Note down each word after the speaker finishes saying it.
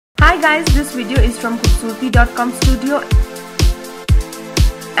Hi guys, this video is from KhoobSurati.com studio,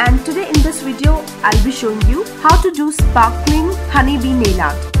 and today in this video I'll be showing you how to do sparkling honeybee nail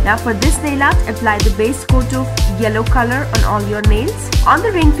art. Now for this nail art, apply the base coat of yellow color on all your nails. On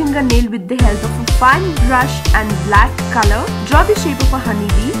the ring finger nail, with the help of a fine brush and black color, draw the shape of a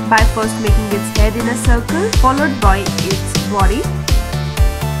honeybee by first making its head in a circle followed by its body.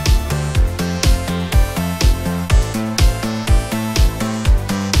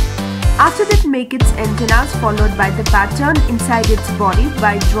 After that, make its antennas followed by the pattern inside its body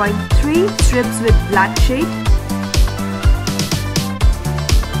by drawing 3 strips with black shade.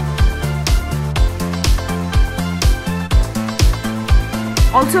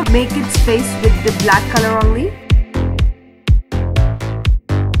 Also make its face with the black color only.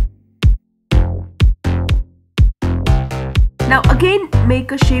 Now again,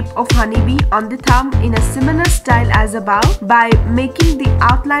 make a shape of honeybee on the thumb in a similar style as above by making the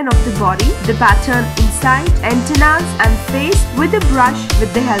outline of the body, the pattern inside, antennas and face with a brush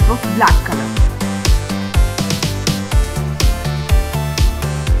with the help of black color.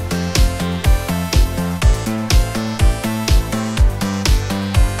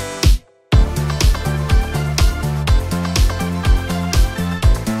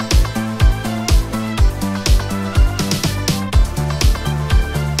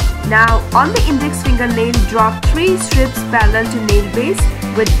 Now on the index finger nail, draw 3 strips parallel to nail base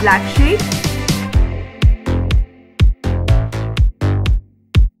with black shade.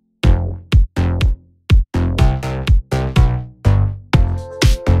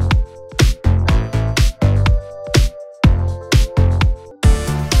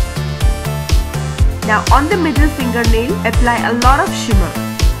 Now on the middle finger nail, apply a lot of shimmer.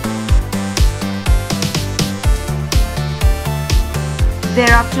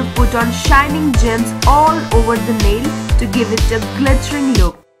 Thereafter, put on shining gems all over the nail to give it a glittering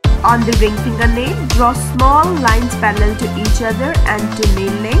look. On the ring finger nail, draw small lines parallel to each other and to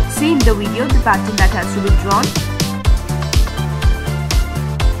nail length. See in the video the pattern that has to be drawn.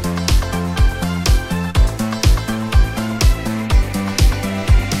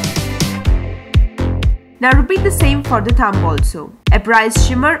 Now repeat the same for the thumb also. Apply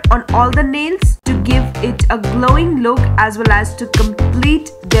shimmer on all the nails to give it a glowing look as well as to complete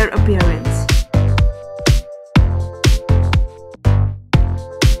their appearance.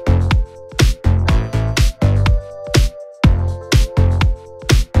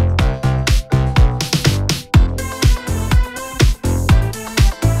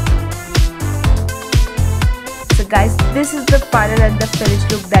 So guys, this is the final and the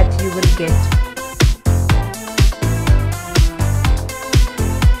finished look that you will get.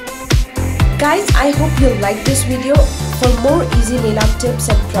 Guys, I hope you liked this video. For more easy nail art tips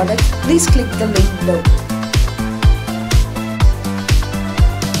and products, please click the link below.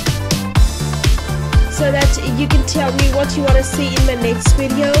 So that you can tell me what you want to see in my next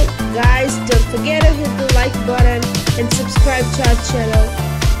video. Guys, don't forget to hit the like button and subscribe to our channel.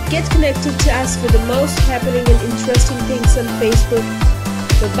 Get connected to us for the most happening and interesting things on Facebook.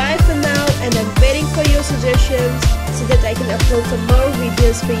 Bye for now, and I'm waiting for your suggestions so that I can upload some more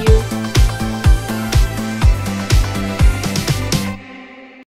videos for you.